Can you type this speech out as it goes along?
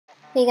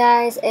Hey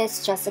guys,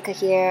 it's Jessica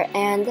here,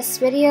 and this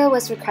video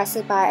was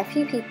requested by a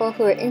few people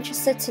who are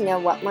interested to know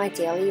what my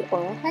daily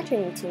oral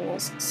hygiene routine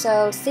is.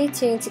 So stay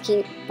tuned to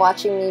keep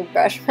watching me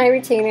brush my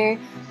retainer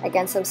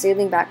against some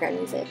soothing background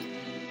music.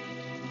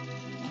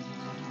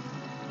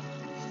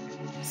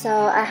 So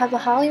I have a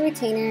holly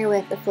retainer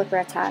with a flipper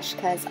attached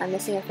because I'm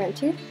missing a front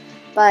tooth,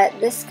 but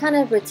this kind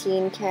of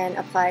routine can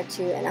apply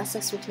to an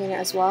Essex retainer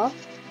as well.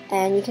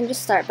 And you can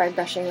just start by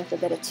brushing with a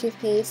bit of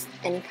toothpaste.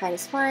 Any kind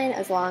is fine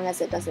as long as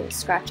it doesn't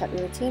scratch up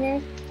your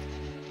retainer.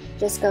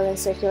 Just go in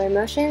circular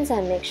motions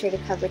and make sure to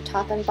cover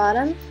top and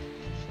bottom.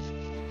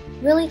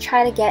 Really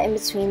try to get in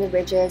between the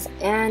ridges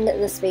and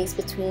the space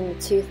between the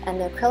tooth and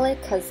the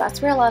acrylic, because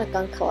that's where a lot of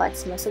gunk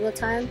collects most of the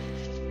time.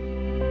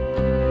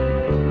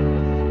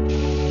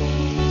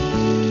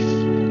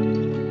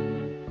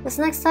 This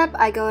next step,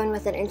 I go in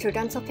with an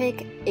introdental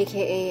pick,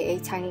 aka a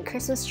tiny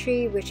Christmas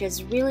tree, which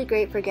is really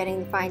great for getting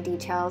the fine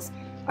details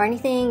or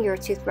anything your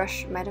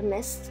toothbrush might have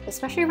missed,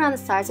 especially around the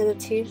sides of the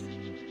tooth.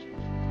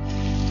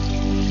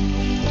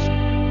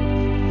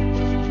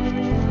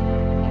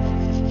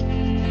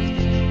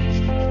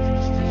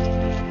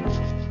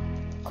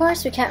 Of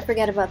course, we can't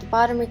forget about the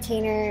bottom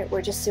retainer.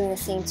 We're just doing the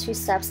same two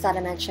steps that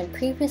I mentioned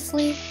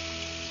previously.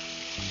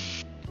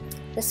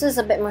 This is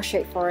a bit more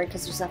straightforward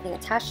because there's nothing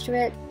attached to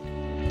it.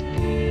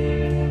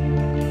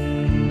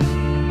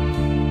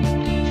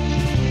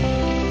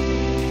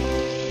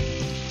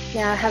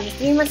 Now I have a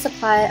 3-month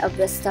supply of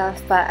this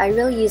stuff, but I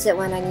really use it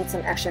when I need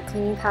some extra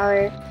cleaning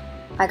power.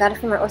 I got it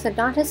from our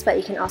orthodontist, but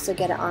you can also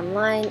get it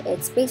online.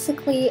 It's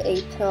basically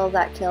a pill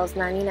that kills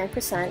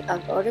 99%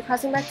 of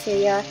odor-causing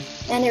bacteria,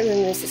 and it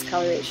removes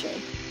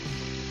discoloration.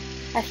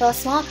 I fill a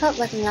small cup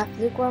with enough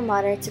lukewarm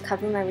water to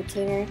cover my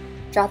retainer,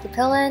 drop the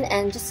pill in,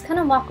 and just kind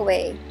of walk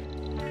away.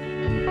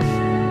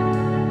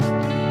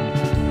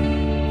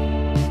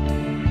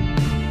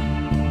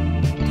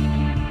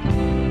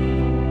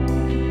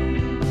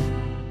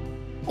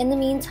 In the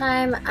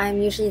meantime,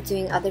 I'm usually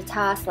doing other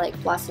tasks like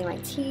flossing my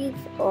teeth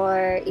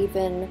or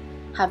even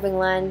having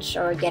lunch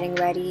or getting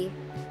ready.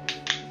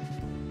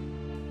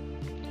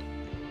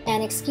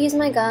 And excuse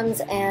my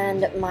gums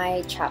and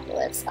my chapped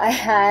lips. I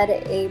had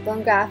a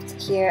bone graft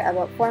here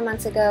about 4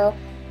 months ago,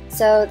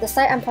 so the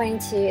site I'm pointing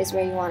to is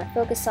where you want to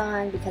focus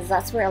on because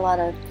that's where a lot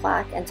of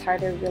plaque and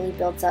tartar really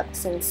builds up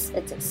since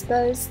it's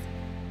exposed.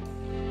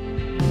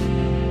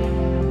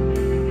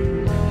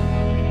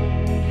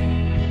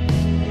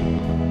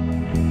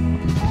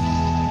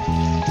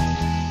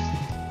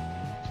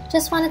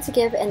 Just wanted to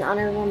give an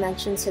honorable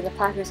mention to the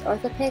Plackers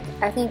Orthopick.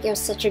 I think it was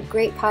such a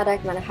great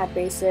product when I had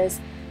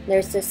braces.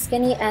 There's this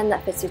skinny end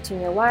that fits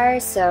between your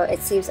wires, so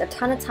it saves a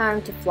ton of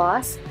time to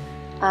floss.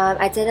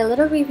 I did a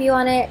little review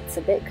on it. It's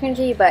a bit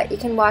cringy, but you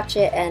can watch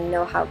it and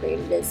know how great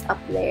it is up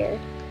there.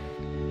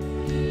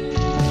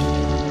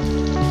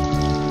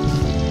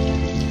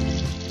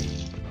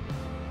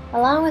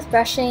 Along with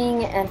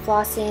brushing and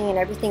flossing and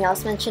everything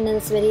else mentioned in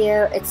this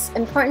video, it's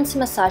important to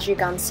massage your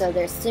gums so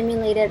they're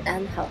stimulated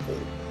and healthy.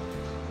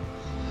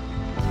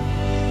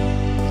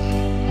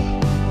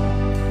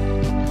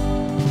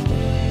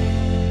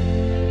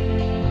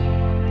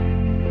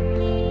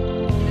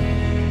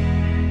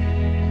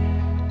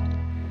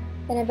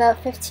 In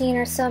about 15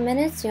 or so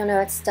minutes, you'll know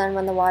it's done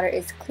when the water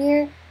is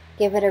clear.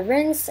 Give it a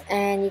rinse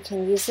and you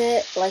can use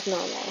it like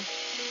normal.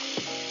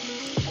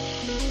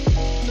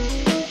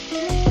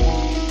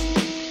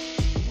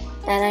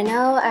 And I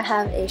know I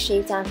have a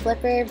shaved down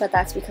flipper, but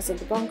that's because of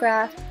the bone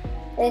graft.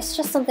 It's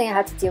just something I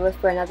had to deal with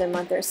for another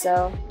month or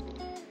so.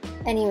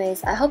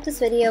 Anyways, I hope this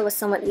video was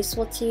somewhat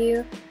useful to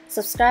you.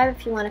 Subscribe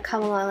if you want to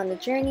come along on the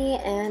journey,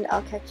 and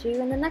I'll catch you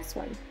in the next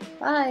one.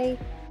 Bye!